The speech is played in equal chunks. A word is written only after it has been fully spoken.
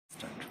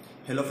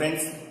Hello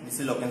friends, this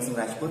is Loken Singh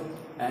Rajput.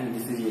 And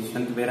this is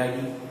Yashwant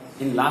Beragi.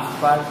 In last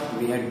part,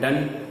 we had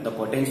done the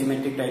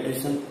potentiometric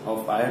titration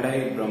of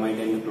iodide, bromide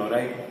and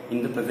chloride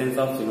in the presence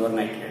of silver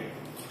nitrate,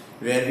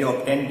 Where we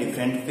obtained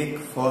different peak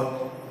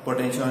for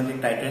potentiometric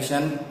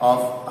titration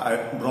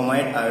of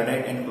bromide,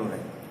 iodide and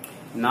chloride.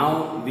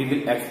 Now we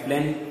will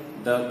explain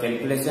the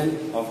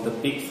calculation of the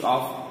peaks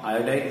of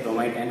iodide,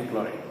 bromide and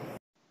chloride.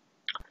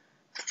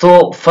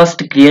 So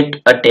first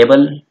create a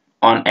table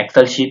on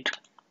Excel sheet.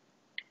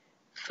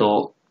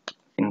 So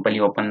simply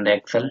open the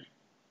Excel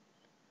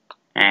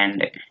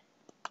and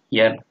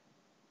here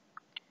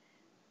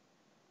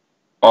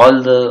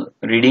all the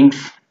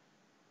readings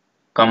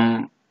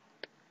come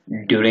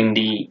during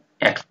the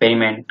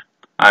experiment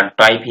are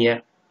typed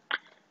here.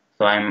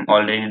 So I'm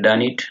already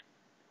done it.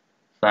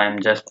 So I'm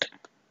just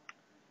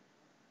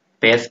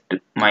paste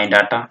my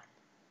data.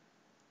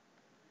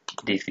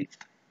 This is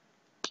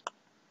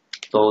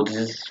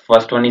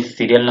first one is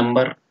serial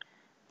number.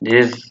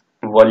 This is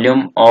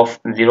volume of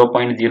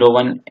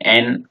 0.01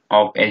 N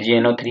of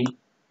AgNO3,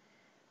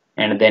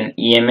 and then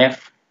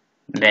EMF,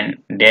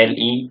 then del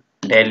E,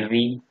 del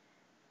V,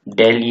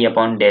 del E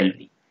upon del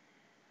V.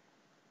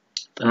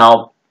 So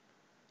now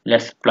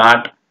let's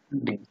plot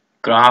the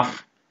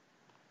graph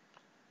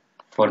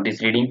for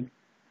this reading.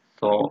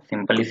 So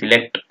simply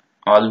select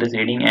all this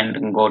reading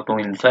and go to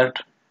insert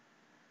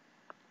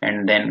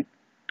and then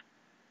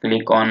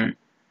click on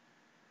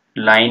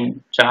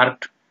line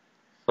chart.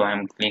 So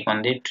I'm click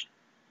on it,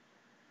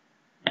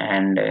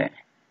 and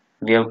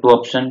we have two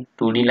options,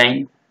 2D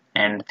line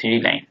and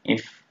 3D line.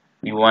 If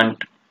you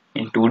want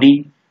in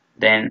 2D,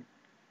 then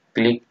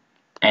click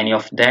any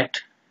of that,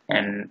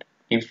 and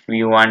if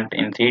you want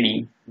in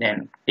 3D,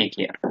 then click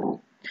here. So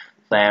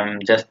I am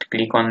just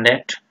click on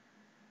that.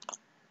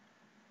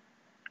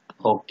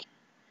 Okay,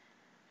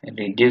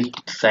 reduce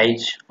the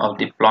size of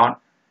the plot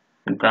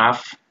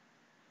graph.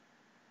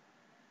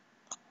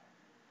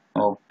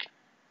 Okay,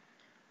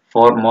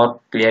 for more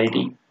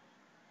clarity,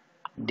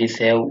 this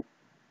have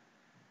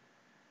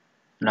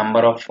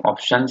number of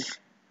options.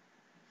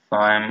 So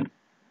I am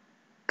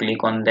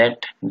click on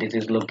that. This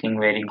is looking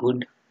very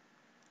good.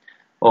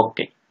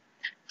 Okay,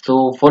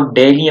 so for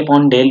del E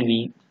upon del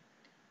V,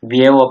 we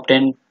have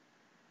obtained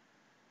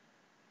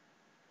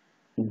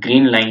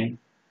green line.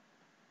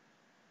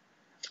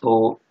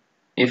 So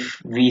if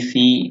we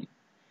see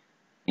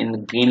in the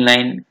green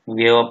line,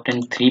 we have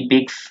obtained three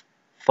peaks.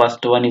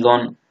 First one is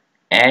on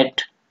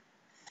 8,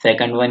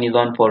 second one is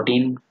on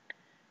 14,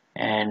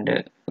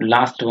 and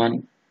last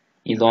one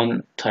is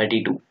on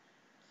 32.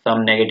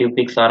 Some negative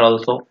peaks are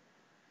also.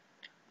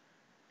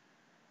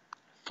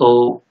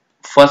 So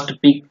first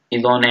peak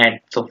is on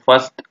 8. So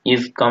first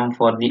is come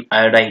for the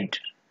iodide.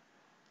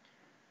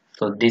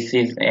 So this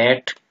is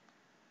at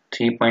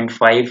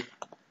 3.5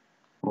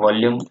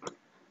 volume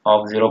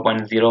of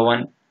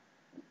 0.01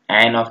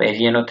 N of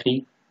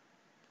AgNO3,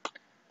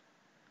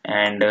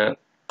 and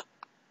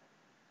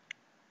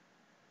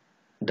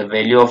the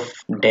value of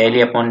del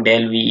E upon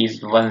del V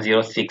is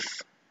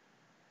 106.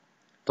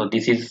 So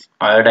this is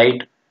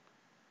iodide.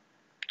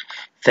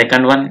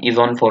 Second one is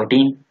on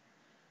 14.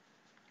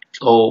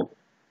 So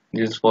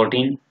this is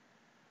 14.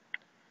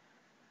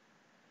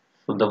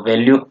 So the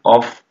value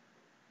of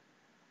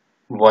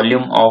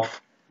volume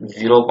of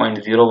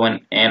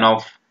 0.01 N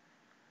of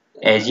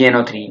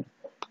AgNO3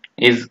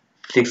 is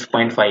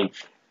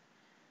 6.5,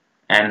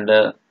 and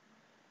the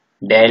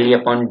del E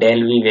upon del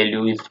V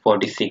value is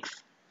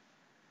 46.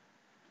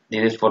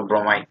 This is for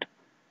bromide.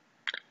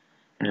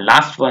 And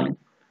last one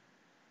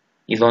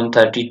is on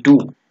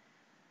 32.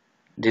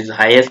 This is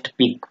highest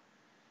peak.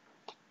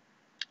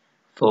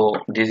 So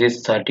this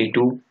is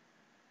 32.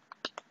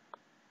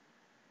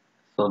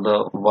 So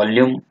the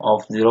volume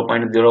of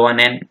 0.01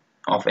 N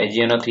of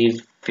AgNO3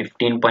 is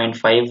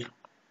 15.5,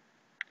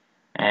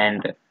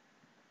 and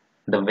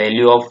the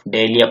value of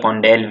del E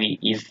upon del V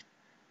is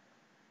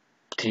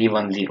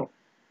 310.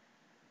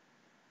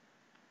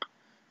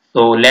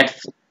 So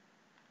let's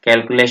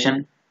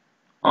calculation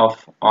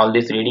of all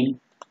this reading.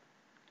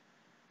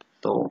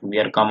 So we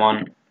are come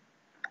on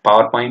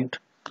PowerPoint.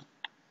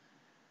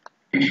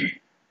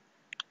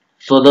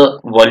 So the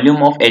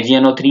volume of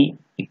AgNO3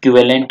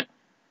 equivalent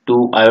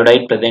to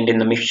iodide present in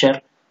the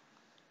mixture,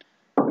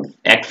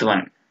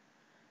 X1.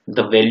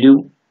 The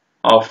value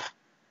of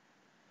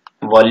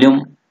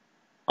volume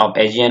of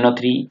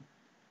AgNO3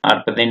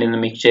 are present in the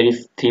mixture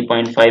is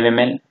 3.5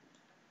 ml,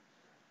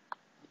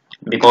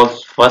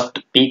 because first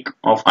peak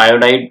of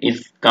iodide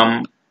is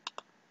come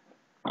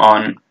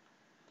on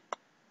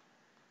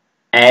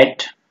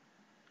 8.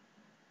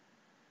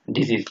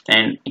 This is,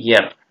 and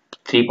here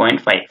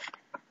 3.5.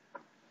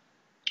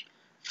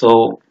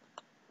 So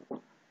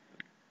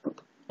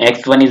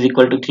X1 is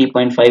equal to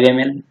 3.5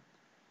 ml.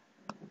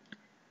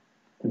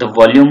 The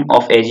volume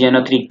of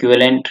AgNO3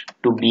 equivalent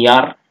to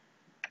Br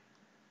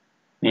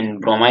in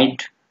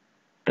bromide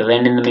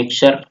present in the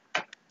mixture.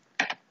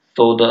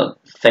 So the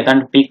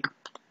second peak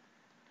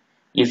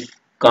is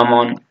come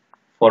on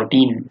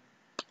 14.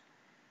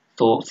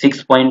 So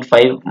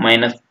 6.5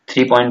 minus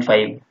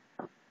 3.5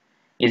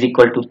 is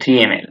equal to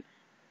 3 ml.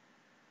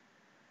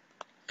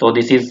 So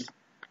this is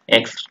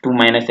x2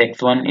 minus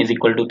x1 is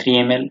equal to 3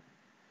 ml,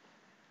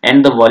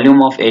 and the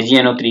volume of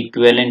AgNO3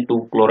 equivalent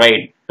to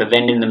chloride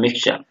present in the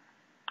mixture.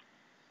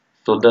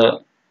 So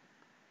the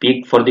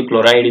peak for the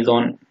chloride is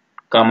on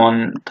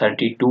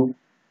 32.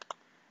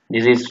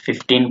 This is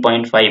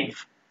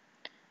 15.5.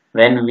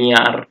 When we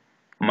are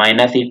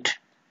minus it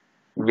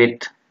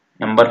with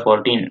number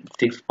 14,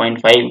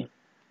 6.5,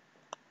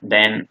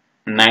 then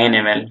 9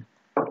 ml,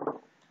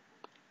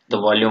 the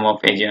volume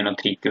of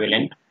AgNO3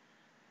 equivalent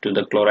to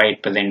the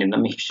chloride present in the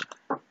mixture.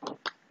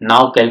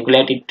 Now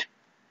calculate it.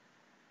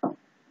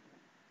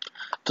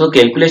 So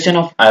calculation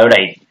of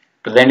iodide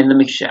present in the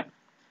mixture.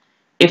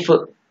 If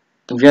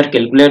we are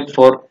calculate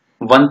for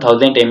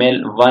 1000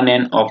 ml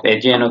 1N of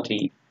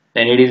AgNO3,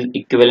 then it is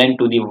equivalent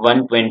to the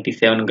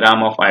 127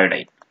 gram of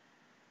iodide.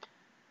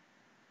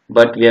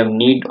 But we have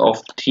need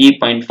of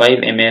 3.5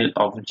 ml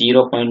of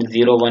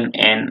 0.01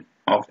 N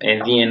of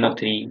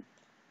AgNO3.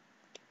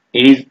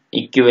 It is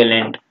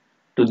equivalent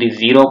to the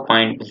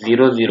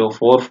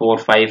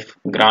 0.00445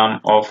 gram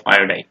of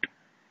iodide.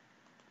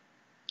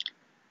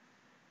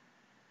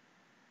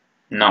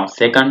 Now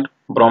second,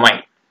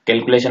 bromide.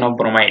 Calculation of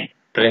bromide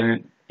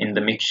present in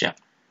the mixture.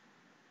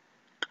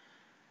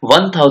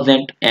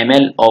 1000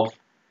 ml of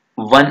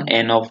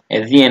 1N of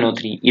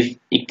AgNO3 is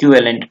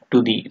equivalent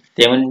to the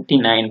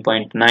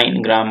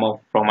 79.9 gram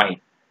of bromide.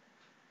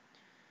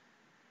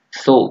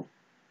 So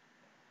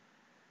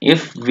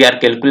if we are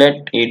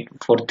calculate it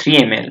for 3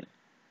 ml,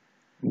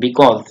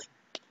 because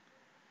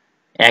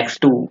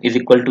x2 is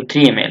equal to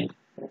 3 ml,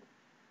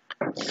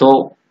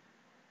 so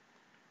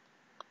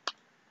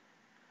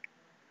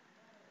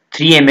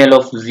 3 ml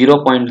of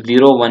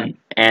 0.01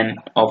 N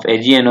of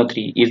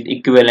AgNO3 is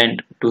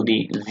equivalent to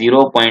the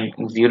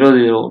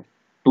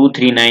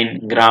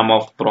 0.00239 gram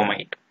of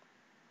bromide.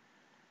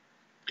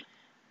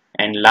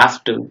 And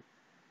last,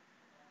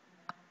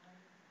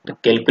 the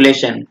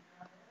calculation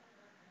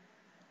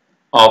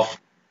of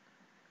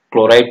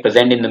chloride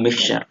present in the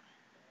mixture.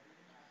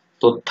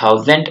 So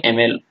 1000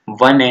 ml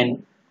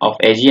 1N of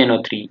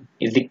AgNO3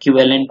 is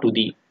equivalent to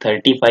the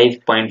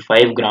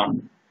 35.5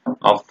 gram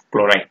of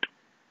chloride.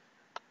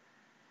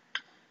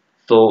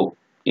 So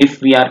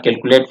if we are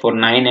calculate for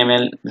 9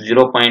 ml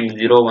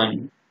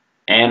 0.01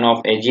 N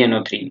of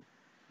AgNO3,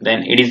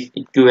 then it is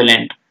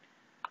equivalent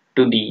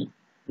to the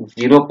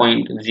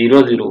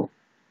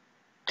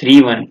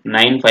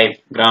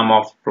 0.003195 gram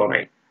of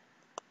chloride.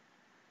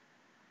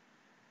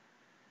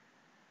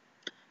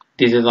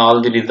 This is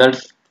all the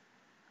results: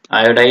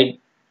 iodide,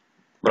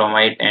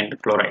 bromide and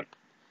chloride.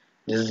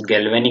 This is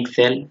galvanic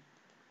cell.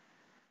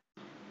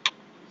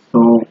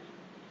 So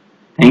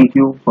thank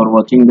you for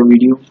watching the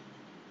video.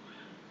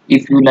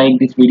 If you like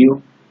this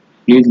video,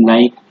 please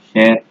like,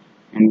 share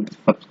and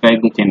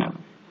subscribe the channel.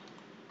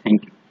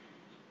 Thank you.